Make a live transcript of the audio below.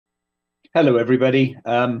Hello, everybody.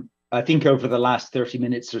 I think over the last 30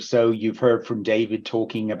 minutes or so, you've heard from David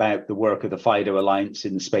talking about the work of the FIDO Alliance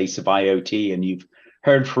in the space of IoT, and you've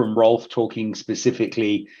heard from Rolf talking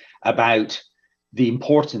specifically about the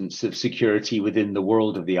importance of security within the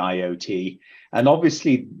world of the IoT. And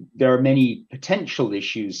obviously, there are many potential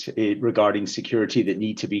issues regarding security that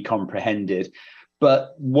need to be comprehended.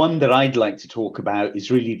 But one that I'd like to talk about is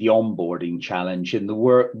really the onboarding challenge and the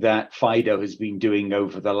work that FIDO has been doing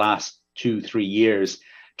over the last 2-3 years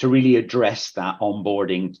to really address that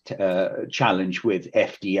onboarding challenge with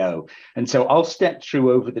FDO. And so I'll step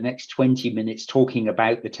through over the next 20 minutes talking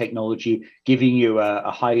about the technology, giving you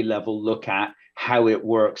a high level look at how it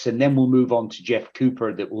works. And then we'll move on to Jeff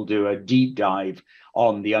Cooper that will do a deep dive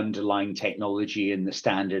on the underlying technology and the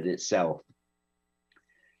standard itself.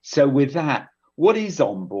 So with that, what is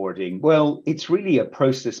onboarding? Well, it's really a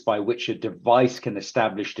process by which a device can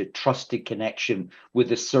establish a trusted connection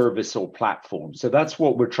with a service or platform. So that's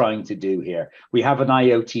what we're trying to do here. We have an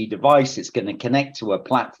IoT device, it's going to connect to a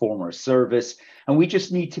platform or service, and we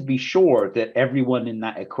just need to be sure that everyone in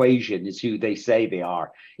that equation is who they say they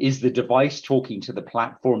are. Is the device talking to the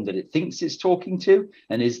platform that it thinks it's talking to?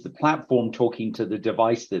 And is the platform talking to the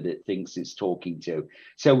device that it thinks it's talking to?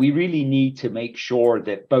 So we really need to make sure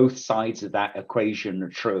that both sides of that equation are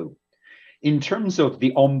true. In terms of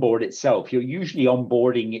the onboard itself, you're usually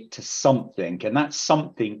onboarding it to something, and that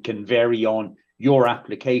something can vary on your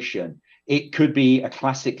application. It could be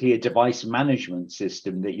classically a device management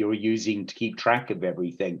system that you're using to keep track of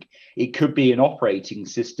everything. It could be an operating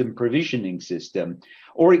system, provisioning system,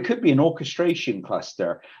 or it could be an orchestration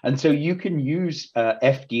cluster. And so you can use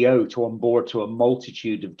FDO to onboard to a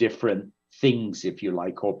multitude of different things, if you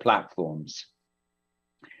like, or platforms.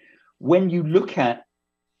 When you look at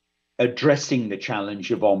addressing the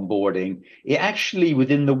challenge of onboarding, it actually,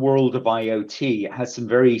 within the world of IoT, has some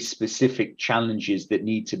very specific challenges that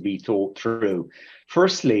need to be thought through.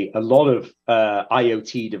 Firstly, a lot of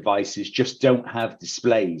IoT devices just don't have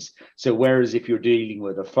displays. So whereas if you're dealing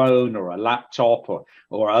with a phone or a laptop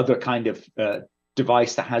or other kind of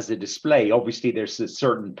device that has a display, obviously there's a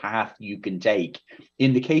certain path you can take.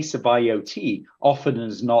 In the case of IoT, often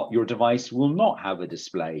as not, your device will not have a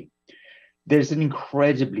display. There's an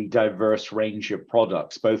incredibly diverse range of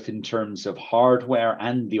products, both in terms of hardware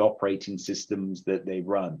and the operating systems that they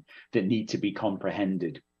run, that need to be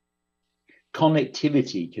comprehended.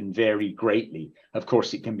 Connectivity can vary greatly. Of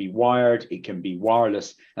course, it can be wired, it can be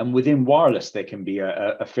wireless, and within wireless, there can be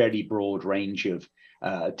a fairly broad range of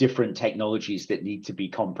different technologies that need to be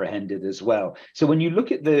comprehended as well. So when you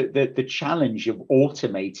look at the challenge of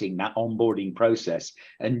automating that onboarding process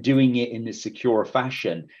and doing it in a secure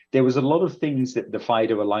fashion, there was a lot of things that the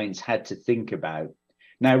FIDO Alliance had to think about.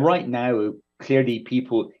 Now, right now, clearly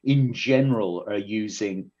people in general are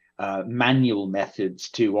using manual methods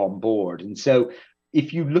to onboard. And so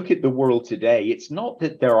if you look at the world today, it's not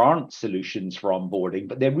that there aren't solutions for onboarding,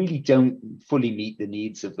 but they really don't fully meet the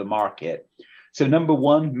needs of the market. So number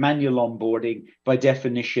one, manual onboarding, by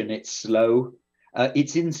definition, it's slow.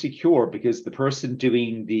 It's insecure because the person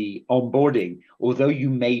doing the onboarding, although you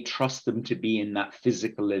may trust them to be in that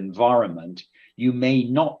physical environment, you may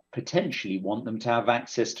not potentially want them to have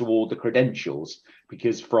access to all the credentials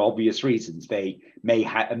because for obvious reasons, they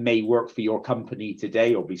may work for your company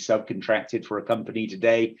today or be subcontracted for a company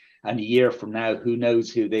today. And a year from now, who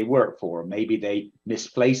knows who they work for? Maybe they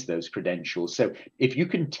misplace those credentials. So if you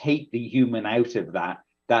can take the human out of that,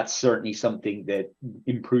 that's certainly something that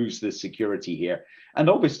improves the security here. And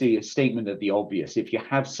obviously a statement of the obvious, if you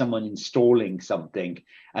have someone installing something,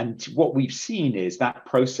 and what we've seen is that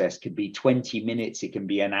process could be 20 minutes, it can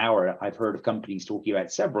be an hour. I've heard of companies talking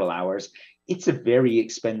about several hours. It's a very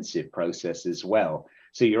expensive process as well.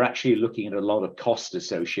 So you're actually looking at a lot of cost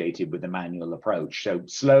associated with the manual approach. So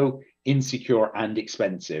slow, insecure, and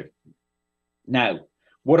expensive. Now,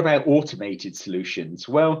 what about automated solutions?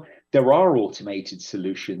 Well, there are automated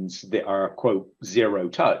solutions that are, quote, zero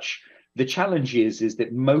touch. The challenge is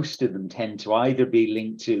that most of them tend to either be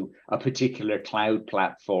linked to a particular cloud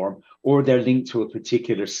platform or they're linked to a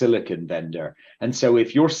particular silicon vendor. And so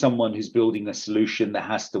if you're someone who's building a solution that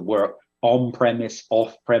has to work on-premise,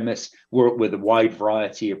 off-premise, work with a wide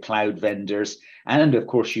variety of cloud vendors, and of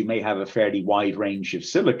course you may have a fairly wide range of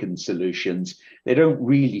silicon solutions, they don't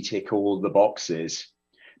really tick all the boxes.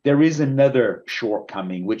 There is another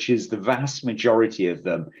shortcoming, which is the vast majority of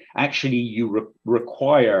them. Actually, you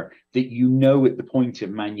require that you know at the point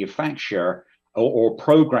of manufacture or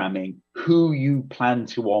programming who you plan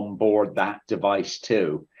to onboard that device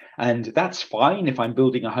to. And that's fine if I'm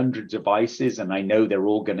building 100 devices and I know they're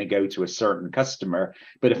all going to go to a certain customer.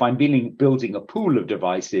 But if I'm building a pool of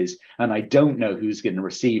devices and I don't know who's going to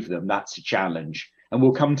receive them, that's a challenge. And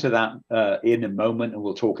we'll come to that in a moment, and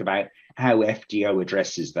we'll talk about how FDO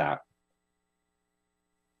addresses that.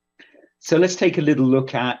 So let's take a little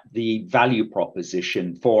look at the value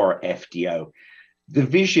proposition for FDO. The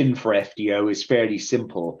vision for FDO is fairly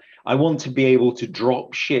simple. I want to be able to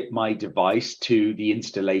drop ship my device to the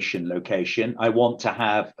installation location. I want to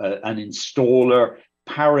have an installer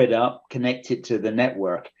power it up, connect it to the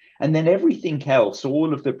network. And then everything else,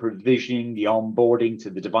 all of the provisioning, the onboarding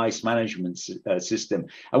to the device management system,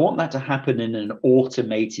 I want that to happen in an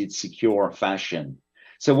automated, secure fashion.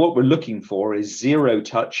 So what we're looking for is zero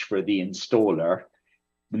touch for the installer,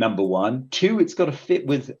 number one. Two, it's got to fit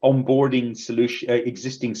with onboarding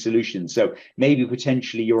existing solutions. So maybe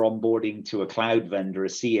potentially you're onboarding to a cloud vendor, a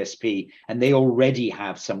CSP, and they already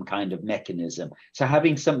have some kind of mechanism. So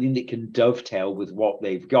having something that can dovetail with what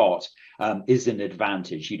they've got is an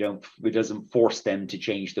advantage. It doesn't force them to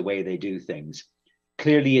change the way they do things.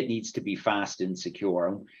 Clearly, it needs to be fast and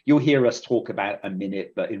secure. You'll hear us talk about a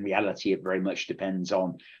minute, but in reality, it very much depends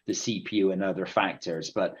on the CPU and other factors.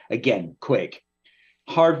 But again, quick.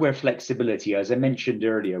 Hardware flexibility, as I mentioned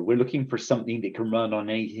earlier, we're looking for something that can run on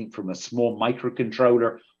anything from a small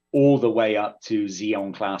microcontroller all the way up to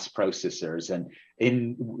Xeon class processors.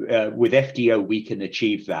 And with FDO, we can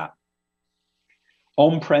achieve that.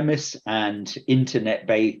 On-premise and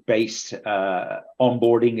internet-based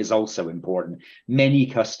onboarding is also important. Many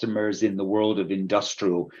customers in the world of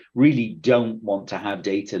industrial really don't want to have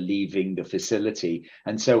data leaving the facility.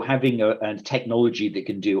 And so having a technology that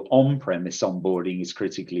can do on-premise onboarding is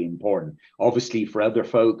critically important. Obviously, for other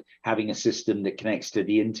folk, having a system that connects to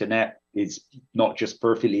the internet is not just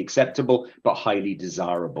perfectly acceptable, but highly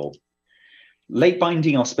desirable. Late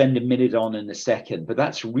binding, I'll spend a minute on in a second, but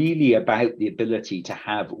that's really about the ability to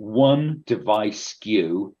have one device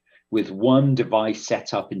SKU with one device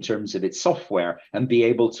set up in terms of its software and be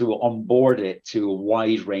able to onboard it to a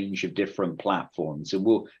wide range of different platforms. And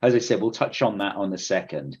as I said, we'll touch on that on a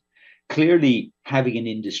second. Clearly, having an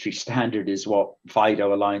industry standard is what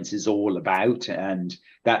FIDO Alliance is all about. And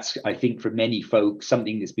that's, I think, for many folks,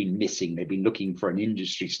 something that's been missing. They've been looking for an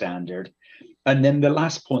industry standard. And then the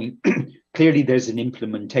last point, clearly there's an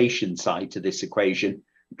implementation side to this equation.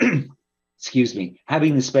 Excuse me,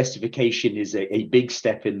 having the specification is a big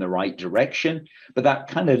step in the right direction, but that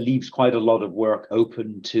kind of leaves quite a lot of work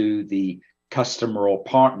open to the customer or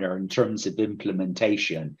partner in terms of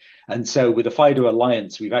implementation. And so with the FIDO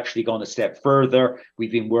Alliance, we've actually gone a step further.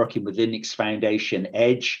 We've been working with Linux Foundation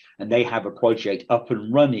Edge, and they have a project up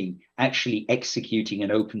and running, actually executing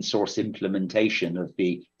an open source implementation of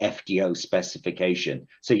the FDO specification.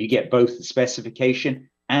 So you get both the specification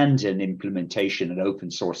and an implementation, an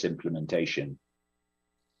open source implementation.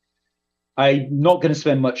 I'm not going to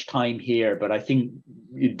spend much time here, but I think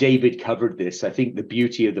David covered this. I think the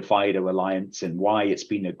beauty of the FIDO Alliance and why it's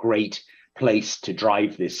been a great place to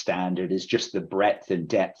drive this standard is just the breadth and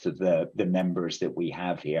depth of the members that we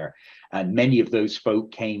have here. And many of those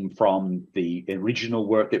folk came from the original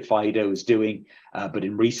work that FIDO is doing, but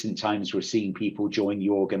in recent times, we're seeing people join the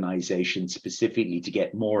organization specifically to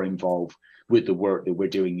get more involved with the work that we're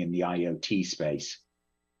doing in the IoT space.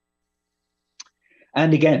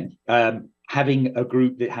 And again, having a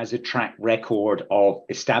group that has a track record of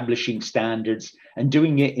establishing standards and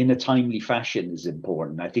doing it in a timely fashion is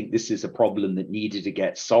important. I think this is a problem that needed to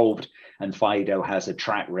get solved, and FIDO has a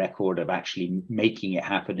track record of actually making it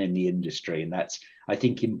happen in the industry. And that's, I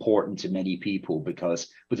think, important to many people, because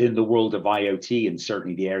within the world of IoT, and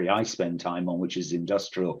certainly the area I spend time on, which is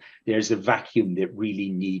industrial, there's a vacuum that really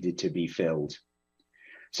needed to be filled.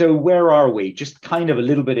 So where are we? Just kind of a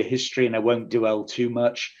little bit of history, and I won't dwell too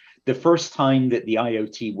much. The first time that the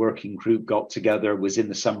IoT working group got together was in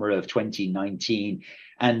the summer of 2019.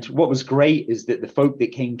 And what was great is that the folk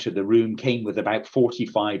that came to the room came with about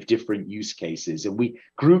 45 different use cases. And we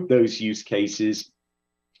grouped those use cases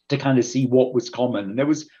to kind of see what was common. And there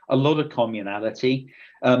was a lot of commonality.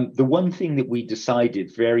 The one thing that we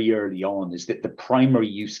decided very early on is that the primary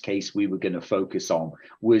use case we were going to focus on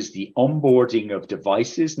was the onboarding of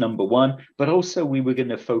devices, number one, but also we were going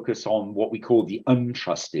to focus on what we call the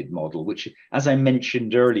untrusted model, which, as I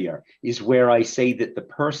mentioned earlier, is where I say that the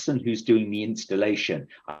person who's doing the installation,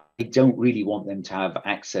 I don't really want them to have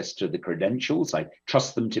access to the credentials. I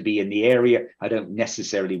trust them to be in the area. I don't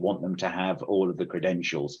necessarily want them to have all of the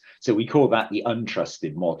credentials. So we call that the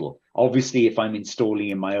untrusted model. Obviously, if I'm installing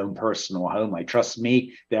in my own personal home, I trust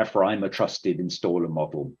me, therefore I'm a trusted installer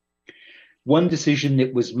model. One decision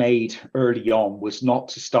that was made early on was not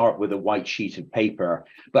to start with a white sheet of paper,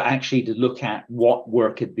 but actually to look at what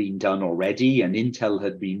work had been done already. And Intel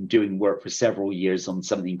had been doing work for several years on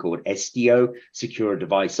something called SDO, Secure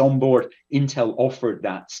Device Onboard. Intel offered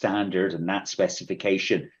that standard and that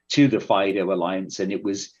specification to the FIDO Alliance, and it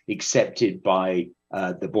was accepted by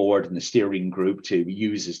the board and the steering group to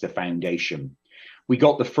use as the foundation. We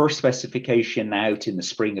got the first specification out in the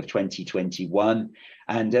spring of 2021.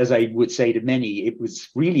 And as I would say to many, it was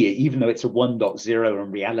really, even though it's a 1.0,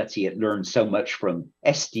 in reality, it learned so much from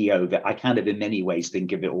SDO that I kind of in many ways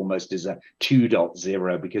think of it almost as a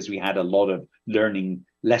 2.0, because we had a lot of learning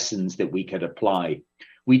lessons that we could apply.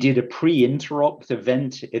 We did a pre-interop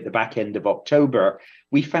event at the back end of October.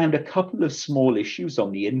 We found a couple of small issues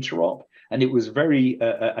on the interop, and it was very,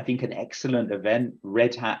 I think, an excellent event.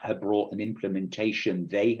 Red Hat had brought an implementation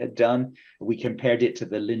they had done. We compared it to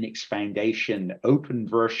the Linux Foundation open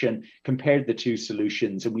version, compared the two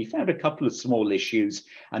solutions, and we found a couple of small issues.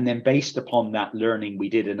 And then based upon that learning, we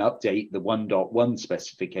did an update, the 1.1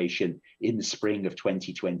 specification in the spring of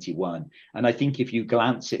 2021. And I think if you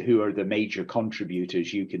glance at who are the major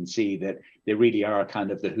contributors, you can see that there really are kind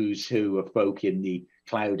of the who's who of folk in the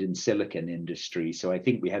cloud and silicon industry. So I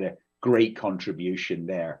think we had a great contribution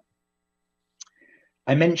there.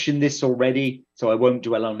 I mentioned this already, so I won't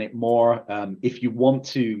dwell on it more. If you want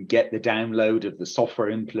to get the download of the software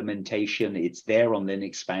implementation, it's there on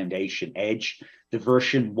Linux Foundation Edge. The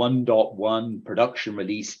version 1.1 production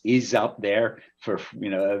release is up there for,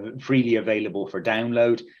 freely available for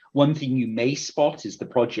download. One thing you may spot is the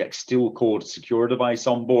project still called Secure Device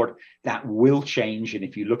Onboard. That will change, and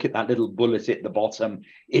if you look at that little bullet at the bottom,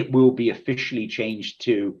 it will be officially changed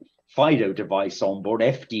to FIDO Device Onboard,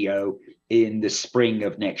 FDO, in the spring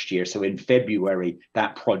of next year. So in February,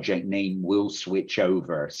 that project name will switch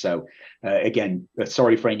over. So again,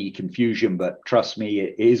 sorry for any confusion, but trust me,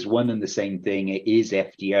 it is one and the same thing. It is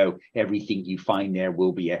FDO. Everything you find there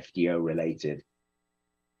will be FDO related.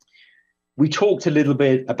 We talked a little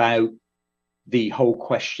bit about the whole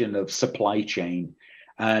question of supply chain.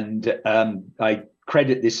 And I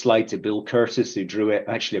credit this slide to Bill Curtis, who drew it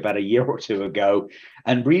actually about a year or two ago.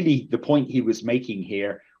 And really the point he was making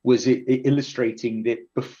here was illustrating that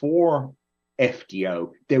before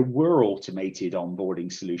FDO, there were automated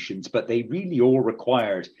onboarding solutions, but they really all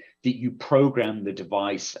required that you program the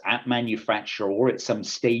device at manufacturer or at some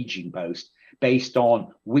staging post based on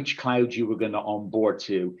which cloud you were going to onboard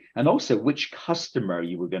to, and also which customer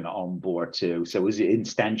you were going to onboard to. So was it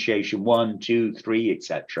instantiation 1, 2, 3,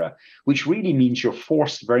 etc., which really means you're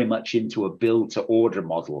forced very much into a build to order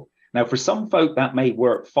model. Now, for some folk, that may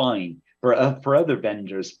work fine. For other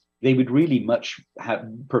vendors, they would really much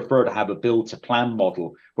prefer to have a build to plan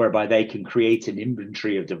model whereby they can create an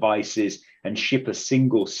inventory of devices and ship a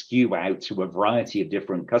single SKU out to a variety of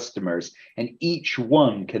different customers, and each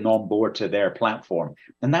one can onboard to their platform.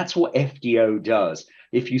 And that's what FDO does.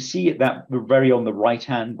 If you see it that very on the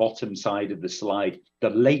right-hand bottom side of the slide,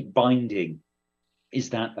 the late binding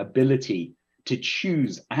is that ability to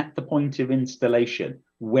choose at the point of installation,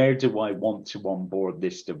 where do I want to onboard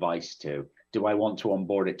this device to? Do I want to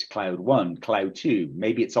onboard it to Cloud 1, Cloud 2?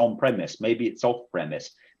 Maybe it's on-premise, maybe it's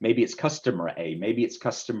off-premise, maybe it's customer A, maybe it's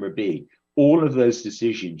customer B. All of those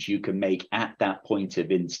decisions you can make at that point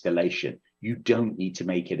of installation. You don't need to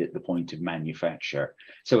make it at the point of manufacture.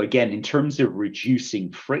 So again, in terms of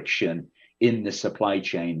reducing friction in the supply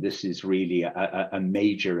chain, this is really a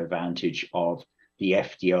major advantage of the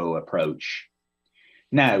FDO approach.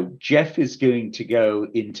 Now, Jeff is going to go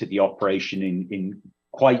into the operation in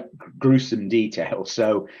quite gruesome detail.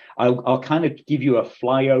 So I'll kind of give you a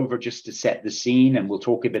flyover just to set the scene, and we'll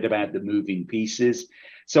talk a bit about the moving pieces.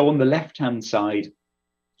 So on the left-hand side,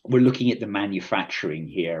 we're looking at the manufacturing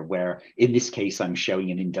here, where in this case, I'm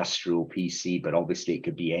showing an industrial PC, but obviously it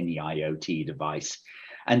could be any IoT device.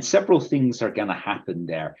 And several things are going to happen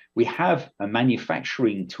there. We have a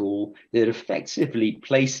manufacturing tool that effectively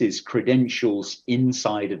places credentials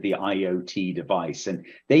inside of the IoT device, and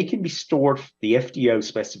they can be stored. The FDO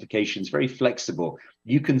specification is very flexible.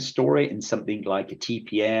 You can store it in something like a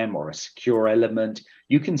TPM or a secure element.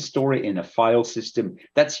 You can store it in a file system.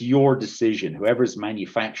 That's your decision. Whoever's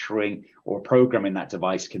manufacturing or programming that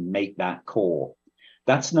device can make that call.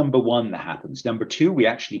 That's number one that happens. Number two, we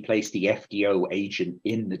actually place the FDO agent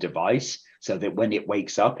in the device so that when it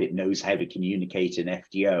wakes up, it knows how to communicate in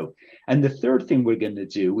FDO. And the third thing we're going to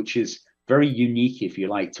do, which is very unique, if you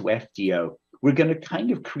like, to FDO, we're going to kind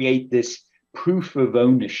of create this proof of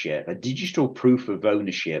ownership, a digital proof of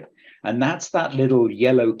ownership. And that's that little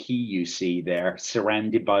yellow key you see there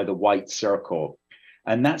surrounded by the white circle.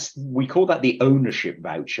 And we call that the ownership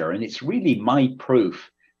voucher. And it's really my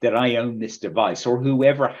proof that I own this device, or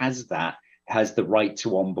whoever has that has the right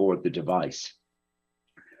to onboard the device.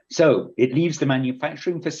 So it leaves the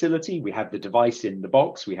manufacturing facility. We have the device in the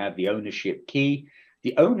box. We have the ownership key.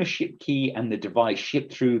 The ownership key and the device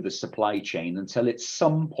ship through the supply chain until at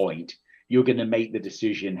some point you're going to make the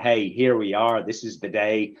decision, hey, here we are. This is the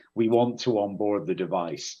day we want to onboard the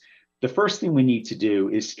device. The first thing we need to do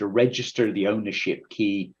is to register the ownership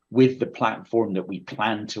key with the platform that we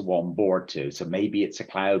plan to onboard to. So maybe it's a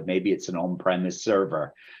cloud, maybe it's an on-premise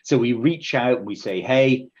server. So we reach out and we say,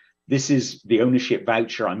 hey, this is the ownership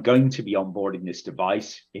voucher. I'm going to be onboarding this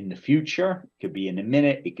device in the future. It could be in a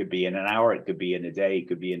minute, it could be in an hour, it could be in a day, it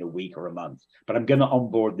could be in a week or a month, but I'm going to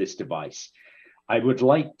onboard this device. I would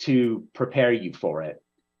like to prepare you for it.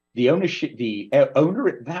 The owner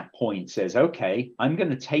at that point says, okay, I'm going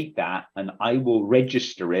to take that and I will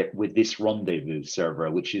register it with this rendezvous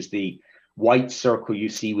server, which is the white circle you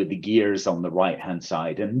see with the gears on the right-hand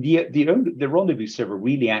side. And the rendezvous server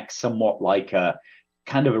really acts somewhat like a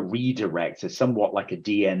kind of a redirect, somewhat like a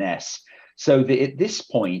DNS. So that at this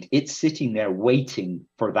point, it's sitting there waiting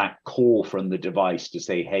for that call from the device to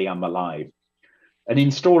say, hey, I'm alive. An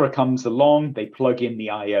installer comes along, they plug in the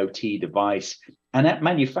IoT device, and at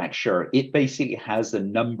manufacturer, it basically has a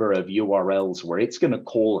number of URLs where it's going to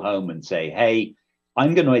call home and say, hey,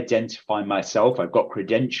 I'm going to identify myself. I've got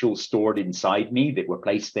credentials stored inside me that were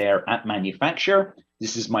placed there at manufacturer.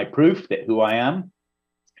 This is my proof that who I am.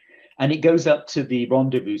 And it goes up to the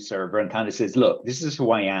rendezvous server and kind of says, look, this is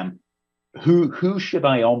who I am. Who should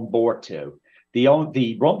I onboard to? The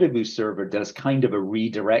rendezvous server does kind of a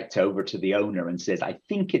redirect over to the owner and says, I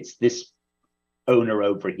think it's this owner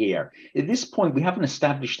over here. At this point, we haven't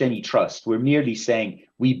established any trust. We're merely saying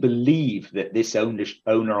we believe that this owner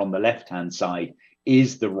on the left-hand side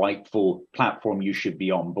is the rightful platform you should be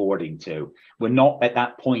onboarding to. We're not at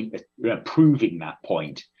that point proving that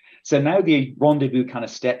point. So now the rendezvous kind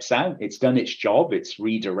of steps out. It's done its job. It's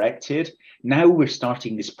redirected. Now we're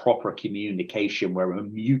starting this proper communication where we're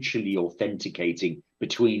mutually authenticating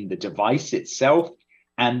between the device itself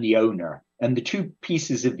and the owner. And the two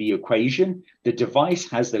pieces of the equation, the device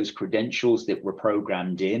has those credentials that were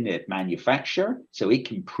programmed in at manufacturer, so it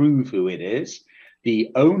can prove who it is.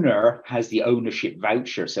 The owner has the ownership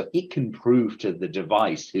voucher, so it can prove to the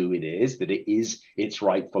device who it is, that it is its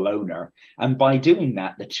rightful owner. And by doing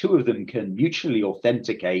that, the two of them can mutually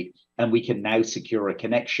authenticate, and we can now secure a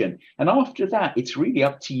connection. And after that, it's really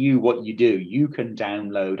up to you what you do. You can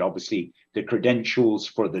download, obviously, the credentials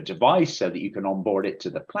for the device so that you can onboard it to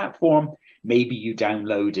the platform. Maybe you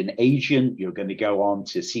download an agent, you're going to go on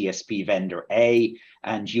to CSP vendor A,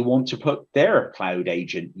 and you want to put their cloud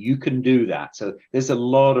agent, you can do that. So there's a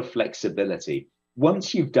lot of flexibility.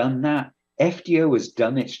 Once you've done that, FIDO has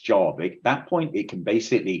done its job. At that point, it can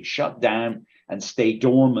basically shut down and stay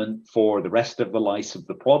dormant for the rest of the life of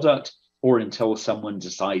the product, or until someone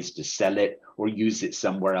decides to sell it or use it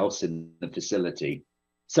somewhere else in the facility.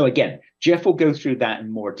 So again, Jeff will go through that in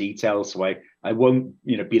more detail, so I won't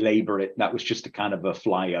belabor it. That was just a kind of a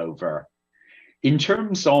flyover. In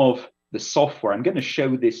terms of the software, I'm going to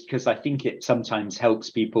show this because I think it sometimes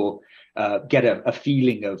helps people get a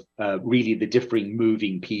feeling of really the differing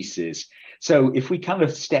moving pieces. So if we kind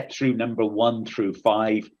of step through number 1 through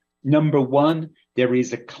 5, number 1, there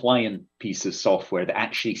is a client piece of software that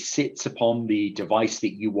actually sits upon the device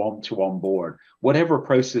that you want to onboard. Whatever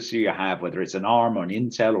processor you have, whether it's an ARM or an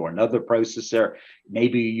Intel or another processor,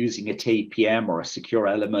 maybe you're using a TPM or a secure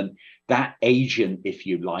element, that agent, if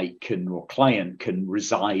you like, or client can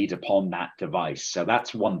reside upon that device. So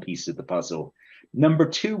that's one piece of the puzzle. Number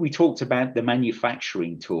 2, we talked about the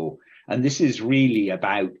manufacturing tool. And this is really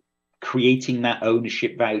about creating that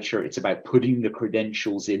ownership voucher. It's about putting the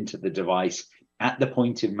credentials into the device at the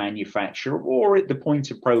point of manufacture or at the point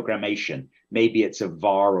of programmation. Maybe it's a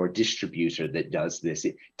VAR or distributor that does this.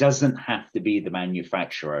 It doesn't have to be the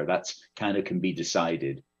manufacturer. That's kind of can be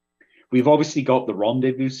decided. We've obviously got the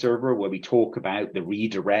rendezvous server where we talk about the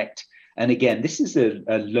redirect. And again, this is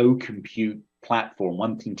a low compute platform.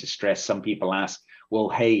 One thing to stress, some people ask, well,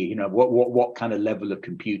 hey, what kind of level of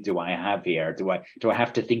compute do I have here? Do I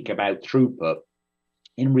have to think about throughput?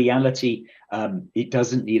 In reality, it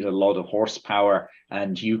doesn't need a lot of horsepower,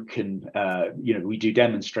 and you can, we do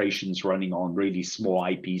demonstrations running on really small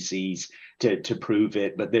IPCs to prove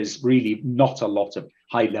it, but there's really not a lot of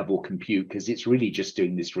high-level compute because it's really just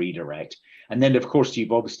doing this redirect. And then, of course,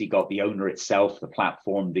 you've obviously got the owner itself, the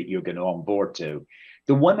platform that you're going to onboard to.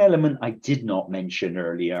 The one element I did not mention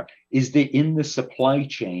earlier is that in the supply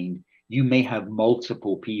chain, you may have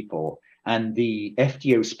multiple people. And the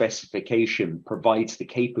FDO specification provides the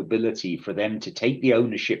capability for them to take the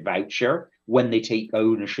ownership voucher when they take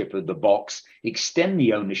ownership of the box, extend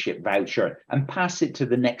the ownership voucher, and pass it to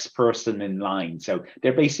the next person in line. So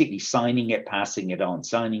they're basically signing it, passing it on,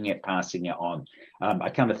 signing it, passing it on. I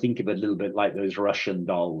kind of think of it a little bit like those Russian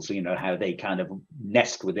dolls, you know, how they kind of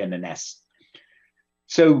nest within a nest.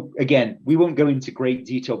 So again, we won't go into great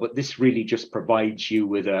detail, but this really just provides you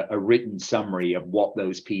with a written summary of what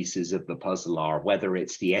those pieces of the puzzle are, whether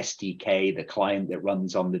it's the SDK, the client that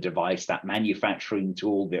runs on the device, that manufacturing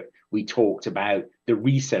tool that we talked about, the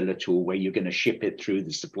reseller tool where you're going to ship it through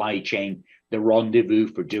the supply chain, the rendezvous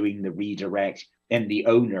for doing the redirect, and the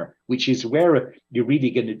owner, which is where you're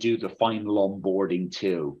really going to do the final onboarding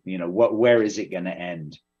too. You know, where is it going to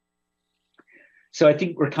end? So I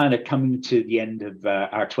think we're kind of coming to the end of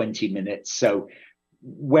our 20 minutes. So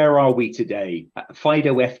where are we today?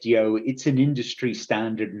 FIDO FDO, it's an industry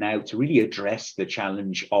standard now to really address the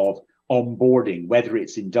challenge of onboarding, whether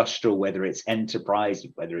it's industrial, whether it's enterprise,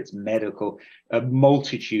 whether it's medical, a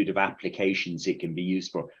multitude of applications it can be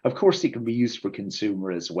used for. Of course, it can be used for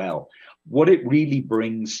consumer as well. What it really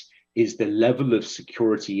brings is the level of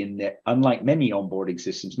security in that, unlike many onboarding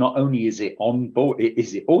systems, not only is it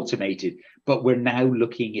automated, but we're now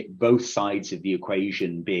looking at both sides of the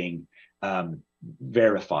equation being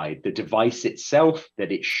verified. The device itself,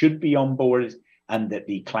 that it should be onboarded, and that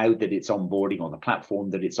the cloud that it's onboarding, or the platform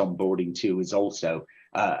that it's onboarding to, is also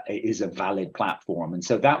is a valid platform. And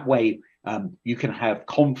so that way you can have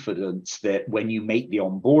confidence that when you make the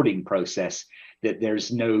onboarding process, that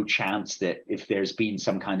there's no chance that if there's been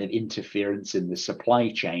some kind of interference in the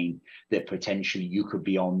supply chain, that potentially you could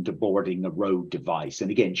be onboarding a rogue device. And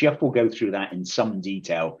again, Jeff will go through that in some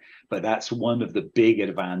detail, but that's one of the big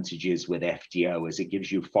advantages with FDO, is it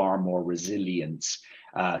gives you far more resilience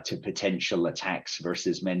to potential attacks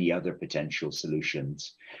versus many other potential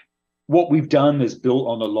solutions. What we've done is built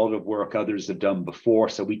on a lot of work others have done before,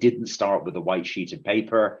 so we didn't start with a white sheet of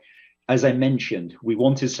paper. As I mentioned, we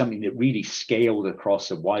wanted something that really scaled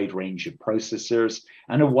across a wide range of processors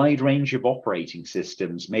and a wide range of operating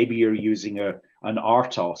systems. Maybe you're using an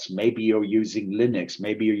RTOS, maybe you're using Linux,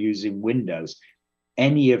 maybe you're using Windows.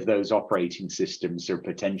 Any of those operating systems are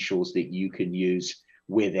potentials that you can use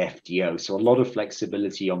with FDO. So a lot of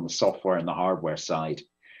flexibility on the software and the hardware side.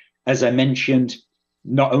 As I mentioned,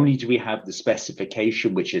 not only do we have the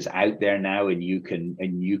specification, which is out there now and you can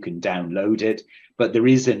download it, but there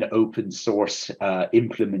is an open source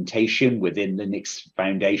implementation within Linux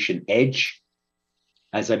Foundation Edge.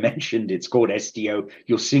 As I mentioned, it's called SDO.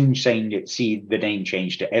 You'll soon see the name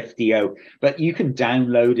change to FDO, but you can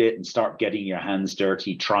download it and start getting your hands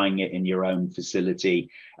dirty, trying it in your own facility,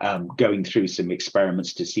 going through some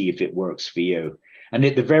experiments to see if it works for you. And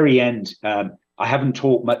at the very end, I haven't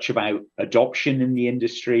talked much about adoption in the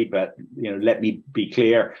industry, but let me be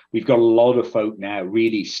clear, we've got a lot of folk now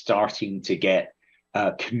really starting to get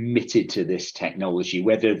committed to this technology,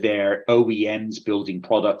 whether they're OEMs building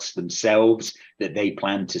products themselves that they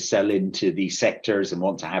plan to sell into these sectors and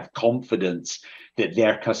want to have confidence that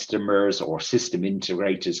their customers or system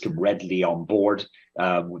integrators can readily onboard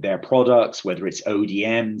their products, whether it's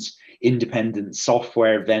ODMs, independent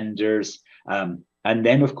software vendors, and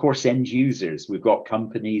then, of course, end users. We've got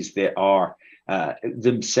companies that are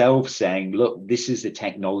themselves saying, look, this is the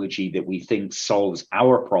technology that we think solves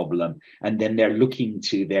our problem. And then they're looking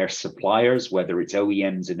to their suppliers, whether it's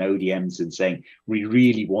OEMs and ODMs, and saying, we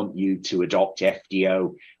really want you to adopt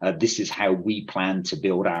FDO. This is how we plan to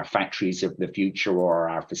build our factories of the future or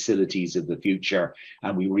our facilities of the future.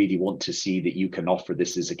 And we really want to see that you can offer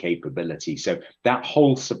this as a capability. So that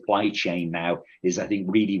whole supply chain now is, I think,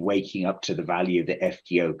 really waking up to the value that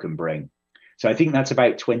FDO can bring. So I think that's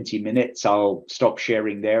about 20 minutes. I'll stop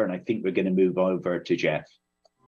sharing there, and I think we're going to move over to Jeff.